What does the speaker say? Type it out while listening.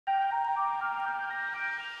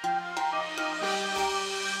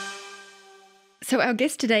So our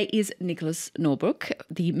guest today is Nicholas Norbrook,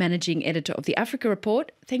 the managing editor of the Africa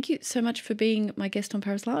Report. Thank you so much for being my guest on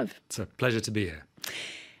Paris Live. It's a pleasure to be here.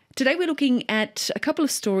 Today we're looking at a couple of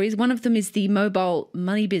stories. One of them is the mobile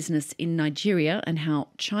money business in Nigeria and how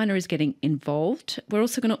China is getting involved. We're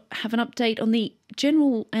also going to have an update on the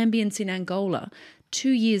general ambience in Angola 2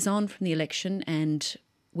 years on from the election and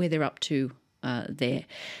where they're up to there.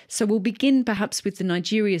 So we'll begin perhaps with the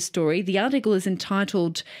Nigeria story. The article is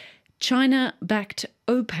entitled China-backed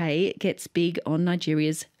OPay gets big on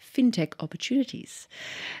Nigeria's fintech opportunities.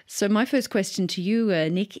 So my first question to you,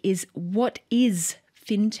 Nick, is what is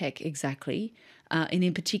fintech exactly? And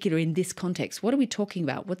in particular, in this context, what are we talking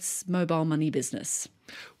about? What's mobile money business?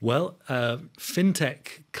 Well,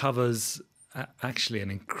 fintech covers actually an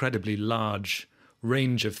incredibly large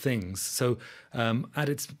range of things. So at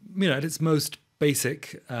its most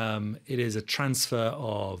basic, it is a transfer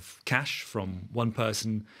of cash from one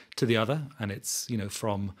person to the other, and it's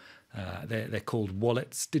from they're called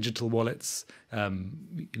wallets, digital wallets.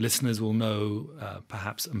 Listeners will know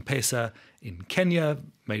perhaps M-Pesa in Kenya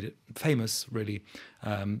made it famous, really.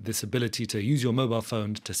 This ability to use your mobile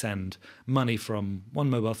phone to send money from one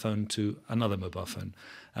mobile phone to another mobile phone.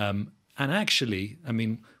 And actually,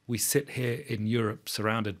 we sit here in Europe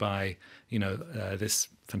surrounded by, this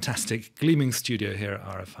fantastic gleaming studio here at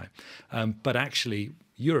RFI. But actually,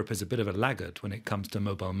 Europe is a bit of a laggard when it comes to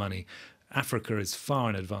mobile money. Africa is far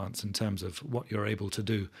in advance in terms of what you're able to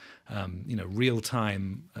do,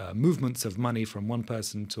 real-time movements of money from one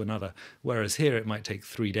person to another, whereas here it might take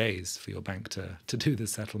 3 days for your bank to do the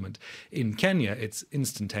settlement. In Kenya, it's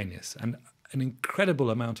instantaneous. And an incredible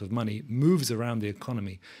amount of money moves around the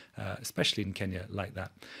economy, especially in Kenya, like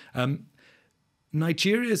that.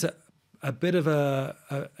 Nigeria is a bit of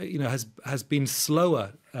has been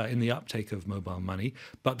slower in the uptake of mobile money,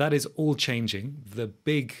 but that is all changing. The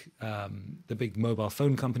big mobile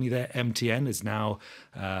phone company there, MTN, is now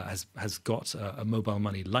has got a mobile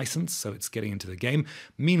money license, so it's getting into the game.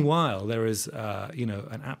 Meanwhile, there is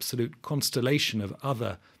an absolute constellation of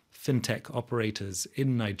other fintech operators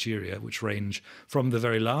in Nigeria, which range from the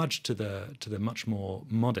very large to the much more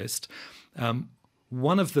modest.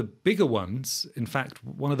 One of the bigger ones, in fact,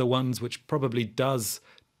 one of the ones which probably does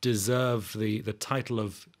deserve the title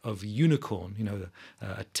of unicorn,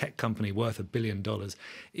 a tech company worth $1 billion,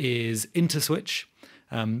 is Interswitch.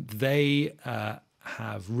 They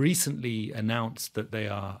have recently announced that they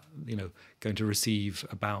are, going to receive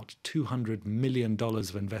about $200 million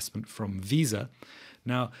of investment from Visa.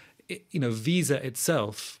 Now, Visa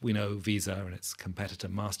itself, we know Visa and its competitor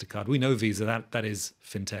MasterCard. We know Visa, that is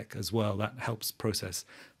fintech as well. That helps process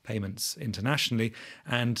payments internationally.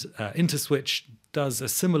 And Interswitch does a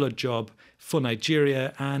similar job for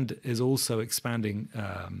Nigeria and is also expanding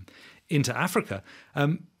into Africa.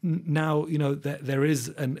 Now, there is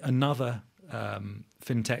another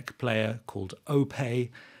fintech player called OPay.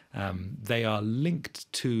 They are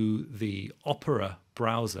linked to the Opera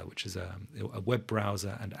browser, which is a web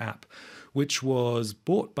browser and app, which was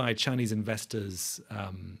bought by Chinese investors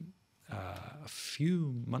a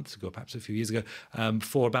few months ago, perhaps a few years ago,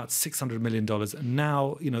 for about $600 million. And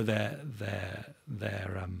now, their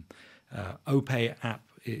OPay app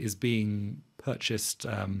is being purchased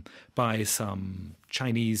by some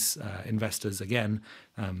Chinese investors again,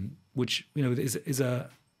 which is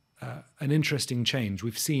an interesting change.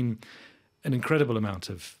 We've seen an incredible amount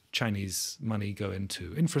of Chinese money go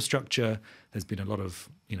into infrastructure. There's been a lot of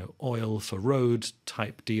oil for road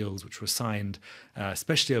type deals which were signed,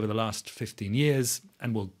 especially over the last 15 years.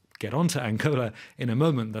 And we'll get onto Angola in a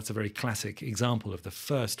moment. That's a very classic example of the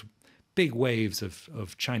first big waves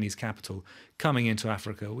of Chinese capital coming into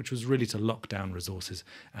Africa, which was really to lock down resources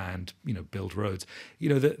and build roads.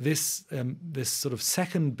 This sort of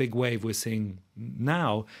second big wave we're seeing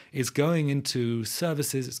now is going into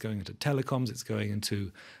services, it's going into telecoms, it's going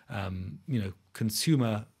into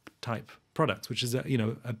consumer type products, which is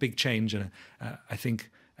a big change, and I think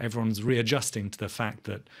everyone's readjusting to the fact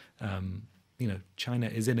that China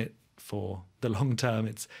is in it for the long term.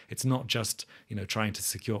 It's not just trying to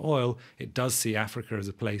secure oil. It does see Africa as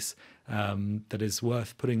a place that is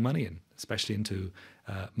worth putting money in, especially into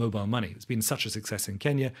mobile money. It's been such a success in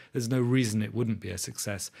Kenya. There's no reason it wouldn't be a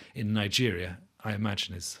success in Nigeria, I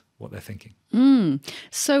imagine, is what they're thinking.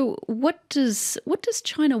 So what does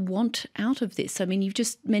China want out of this? I mean, you've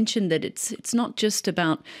just mentioned that it's not just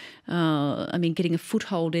about getting a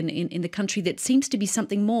foothold in the country. That seems to be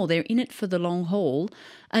something more. They're in it for the long haul.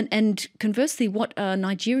 And conversely, what are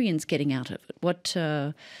Nigerians getting out of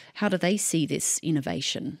it? How do they see this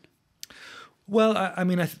innovation? Well,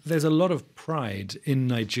 there's a lot of pride in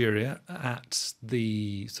Nigeria at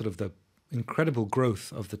the sort of the incredible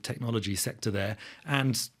growth of the technology sector there.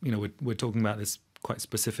 And, we're talking about this quite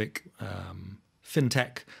specific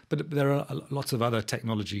fintech, but there are lots of other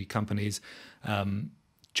technology companies.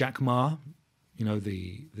 Jack Ma,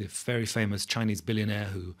 the very famous Chinese billionaire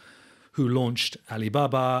who launched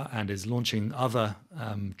Alibaba and is launching other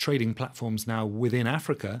trading platforms now within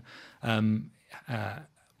Africa,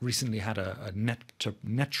 recently had a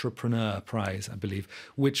Netrepreneur Prize, I believe,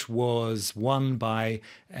 which was won by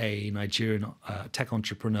a Nigerian tech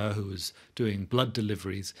entrepreneur who was doing blood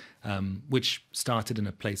deliveries, which started in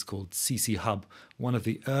a place called CC Hub, one of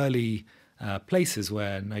the early places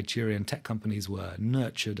where Nigerian tech companies were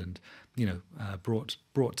nurtured and brought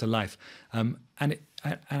to life. And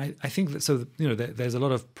I think that there's a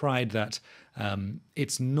lot of pride that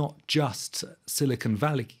it's not just Silicon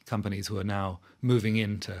Valley companies who are now moving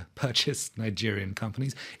in to purchase Nigerian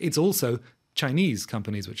companies. It's also Chinese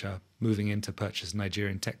companies which are moving in to purchase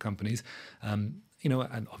Nigerian tech companies. And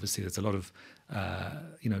obviously there's a lot of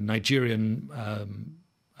Nigerian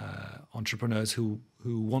entrepreneurs who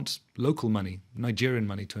want local money, Nigerian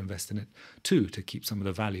money, to invest in it too, to keep some of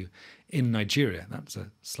the value in Nigeria. That's a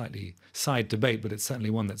slightly side debate, but it's certainly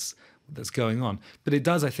one that's going on. But it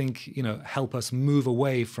does, I think, help us move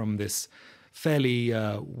away from this fairly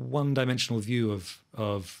one-dimensional view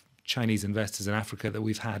of Chinese investors in Africa that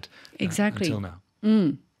we've had until now.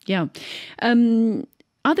 Yeah.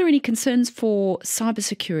 Are there any concerns for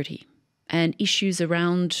cybersecurity and issues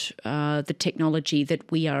around the technology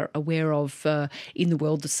that we are aware of in the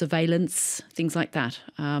world, the surveillance, things like that?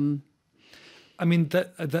 I mean,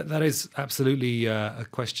 that is absolutely a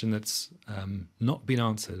question that's not been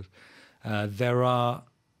answered. There are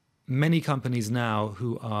many companies now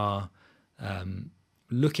who are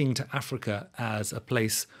looking to Africa as a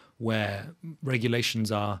place where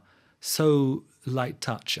regulations are so light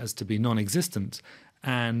touch as to be non-existent,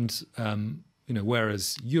 and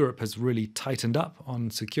whereas Europe has really tightened up on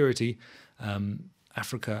security,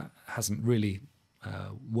 Africa hasn't really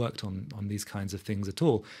worked on these kinds of things at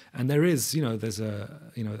all. And there's a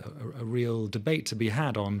real debate to be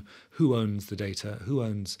had on who owns the data, who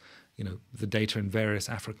owns the data in various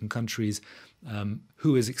African countries,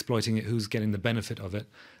 who is exploiting it, who's getting the benefit of it.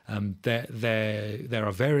 There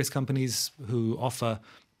are various companies who offer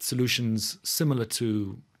solutions similar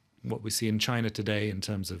to what we see in China today in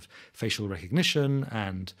terms of facial recognition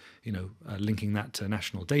and linking that to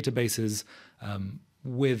national databases,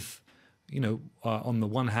 with on the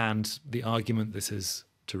one hand the argument this is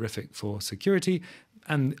terrific for security,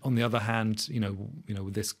 and on the other hand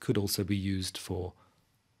this could also be used for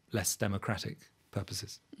less democratic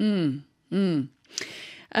purposes.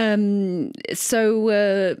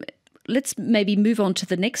 So let's maybe move on to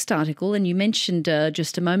the next article. And you mentioned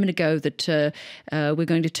just a moment ago that we're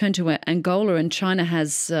going to turn to Angola, and China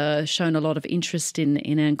has shown a lot of interest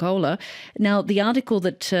in Angola. Now, the article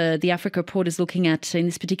that the Africa Report is looking at in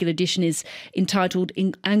this particular edition is entitled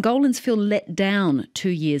 "Angolans Feel Let Down 2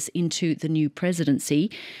 years into the New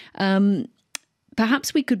Presidency."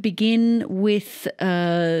 Perhaps we could begin with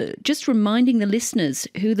just reminding the listeners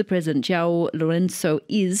who the president, Joao Lourenco,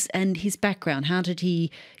 is and his background. How did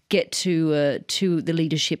he get to the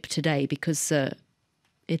leadership today? Because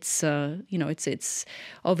it's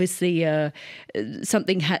obviously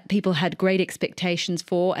something people had great expectations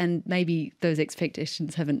for, and maybe those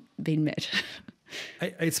expectations haven't been met.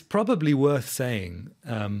 It's probably worth saying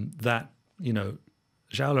that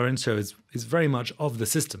Joao Lourenco is very much of the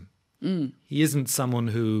system. He isn't someone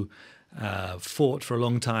who fought for a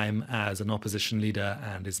long time as an opposition leader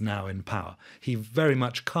and is now in power. He very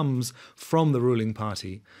much comes from the ruling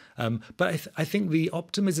party. But I think the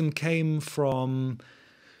optimism came from,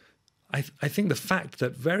 I think, the fact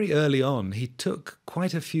that very early on he took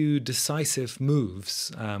quite a few decisive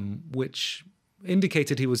moves, which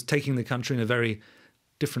indicated he was taking the country in a very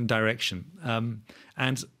different direction.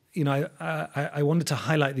 And I wanted to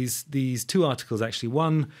highlight these two articles, actually.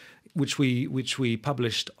 One which we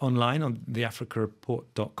published online on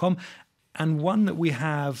theafricareport.com, and one that we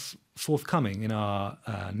have forthcoming in our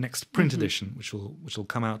next print edition, which will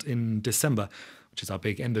come out in December, which is our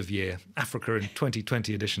big end of year Africa in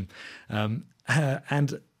 2020 edition.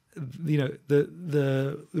 And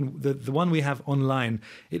the one we have online,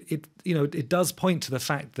 it does point to the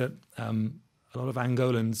fact that a lot of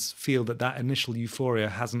Angolans feel that initial euphoria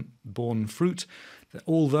hasn't borne fruit.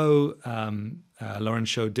 Although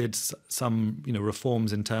Lourenco did some,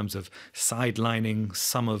 reforms in terms of sidelining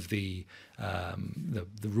some of the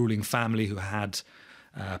ruling family who had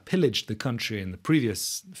pillaged the country in the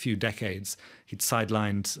previous few decades. He'd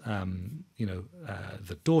sidelined,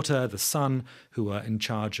 the daughter, the son, who were in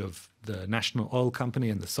charge of the National Oil Company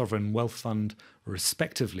and the Sovereign Wealth Fund,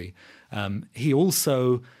 respectively. He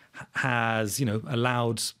also has,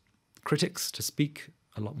 allowed critics to speak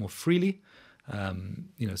a lot more freely.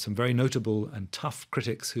 Some very notable and tough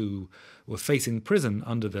critics who were facing prison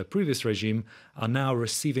under the previous regime are now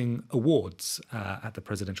receiving awards at the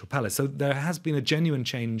presidential palace. So there has been a genuine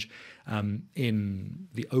change in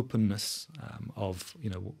the openness of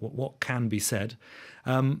what can be said.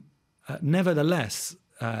 Nevertheless,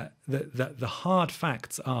 the hard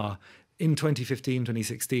facts are, in 2015,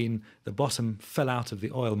 2016, the bottom fell out of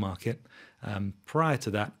the oil market. Prior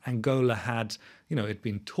to that, Angola had, it'd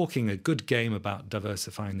been talking a good game about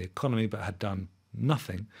diversifying the economy, but had done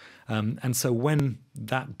nothing. And so when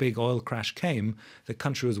that big oil crash came, the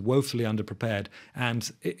country was woefully underprepared.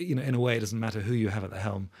 And, in a way, it doesn't matter who you have at the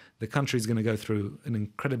helm. The country is going to go through an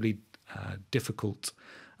incredibly difficult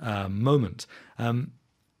moment. And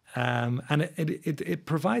it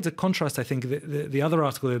provides a contrast, I think. The other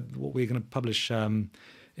article, what we're going to publish in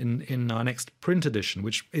our next print edition,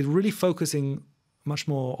 which is really focusing much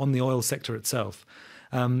more on the oil sector itself.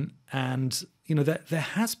 There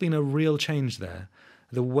has been a real change there.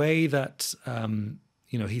 The way that,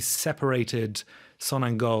 he's separated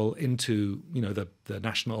Sonangol into, the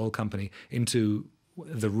National Oil Company, into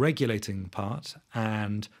the regulating part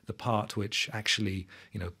and the part which actually,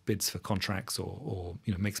 bids for contracts or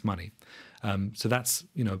makes money. So that's,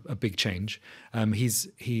 a big change.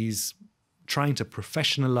 He's trying to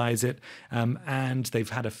professionalize it, and they've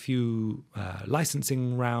had a few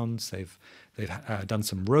licensing rounds. They've done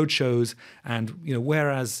some roadshows, and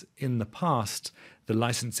whereas in the past the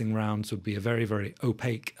licensing rounds would be a very, very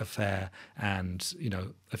opaque affair, and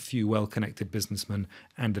a few well-connected businessmen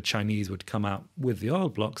and the Chinese would come out with the oil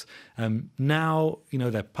blocks. Now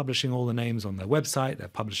they're publishing all the names on their website. They're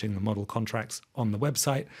publishing the model contracts on the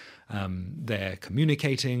website. They're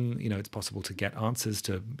communicating. It's possible to get answers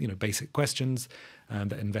to basic questions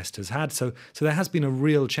that investors had. So there has been a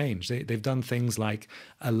real change. They've done things like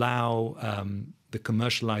allow the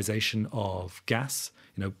commercialization of gas.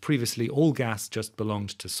 Previously all gas just belonged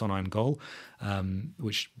to Sonangol,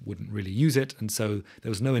 which wouldn't really use it, and so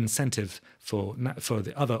there was no incentive for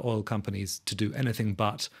the other oil companies to do anything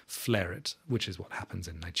but flare it, which is what happens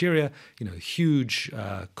in Nigeria. Huge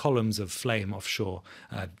columns of flame offshore,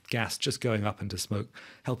 gas just going up into smoke,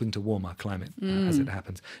 helping to warm our climate as it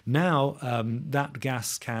happens. Now that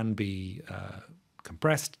gas can be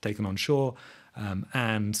compressed, taken on shore,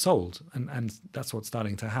 and sold, and that's what's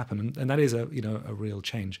starting to happen, and that is a real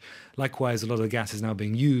change. Likewise, a lot of the gas is now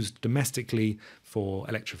being used domestically for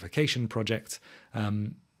electrification projects.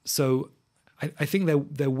 So I think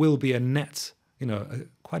there will be a net,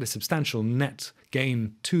 quite a substantial net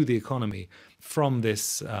gain to the economy from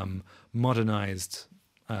this modernized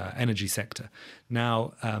energy sector.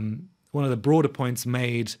 Now, one of the broader points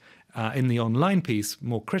made in the online piece,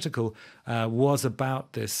 more critical, was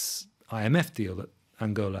about this IMF deal that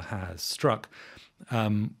Angola has struck,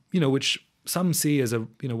 which some see as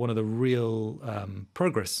one of the real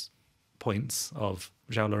progress points of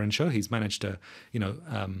Joao Lourenco. He's managed to,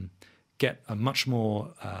 get a much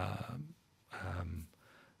more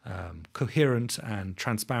coherent and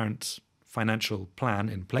transparent financial plan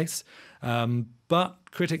in place. But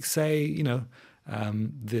critics say,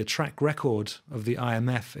 the track record of the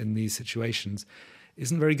IMF in these situations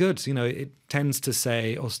isn't very good. It tends to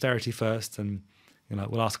say austerity first, and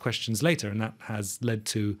we'll ask questions later, and that has led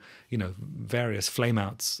to various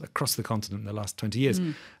flameouts across the continent in the last 20 years.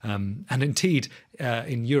 And indeed,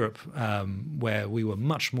 in Europe, where we were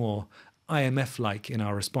much more IMF-like in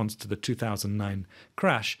our response to the 2009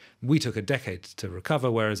 crash, we took a decade to recover,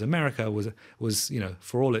 whereas America was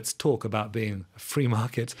for all its talk about being a free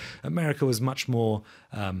market, America was much more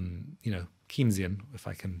Keynesian, if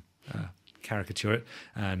I can caricature it,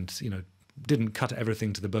 and didn't cut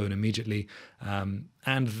everything to the bone immediately,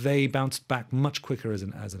 and they bounced back much quicker as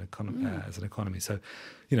an economy. So,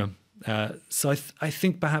 I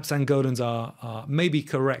think perhaps Angolans are maybe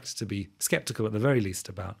correct to be skeptical at the very least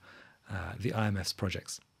about the IMF's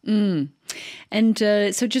projects. And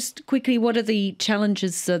so just quickly, what are the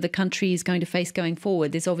challenges the country is going to face going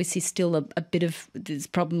forward? There's obviously still a bit of this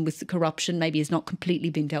problem with the corruption, maybe has not completely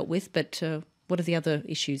been dealt with, but what are the other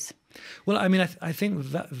issues? Well, I mean, I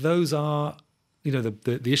think that those are,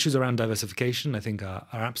 the issues around diversification, I think are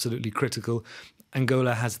absolutely critical.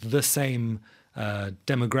 Angola has the same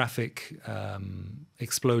demographic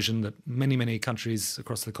explosion that many countries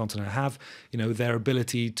across the continent have, their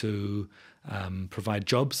ability to provide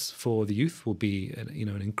jobs for the youth will be,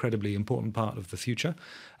 an incredibly important part of the future.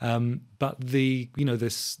 But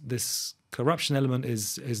this corruption element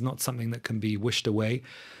is not something that can be wished away.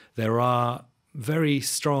 There are very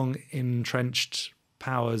strong entrenched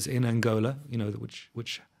powers in Angola,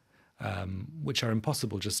 which are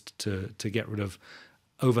impossible just to get rid of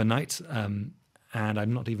overnight. And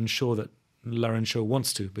I'm not even sure that Lourenco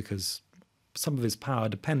wants to, because some of his power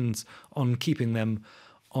depends on keeping them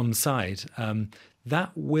on side.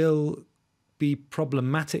 That will be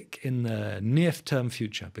problematic in the near-term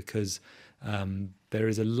future because there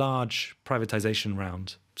is a large privatization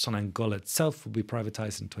round. Angola itself will be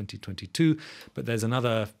privatized in 2022, but there's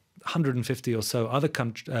another 150 or so other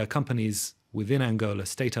companies within Angola,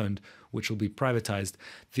 state-owned, which will be privatized.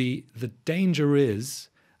 The danger is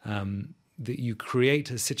that you create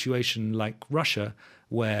a situation like Russia,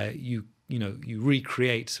 where you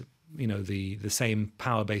recreate the same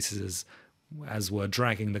power bases as were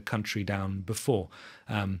dragging the country down before.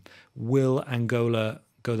 Will Angola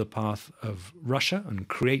go the path of Russia and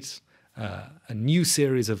create a new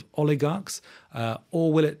series of oligarchs,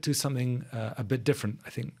 or will it do something a bit different? I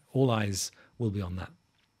think all eyes will be on that.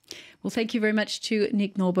 Well, thank you very much to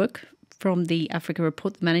Nick Norbrook from the Africa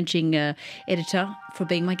Report, the managing editor, for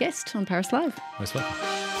being my guest on Paris Live. Most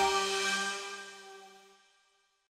welcome.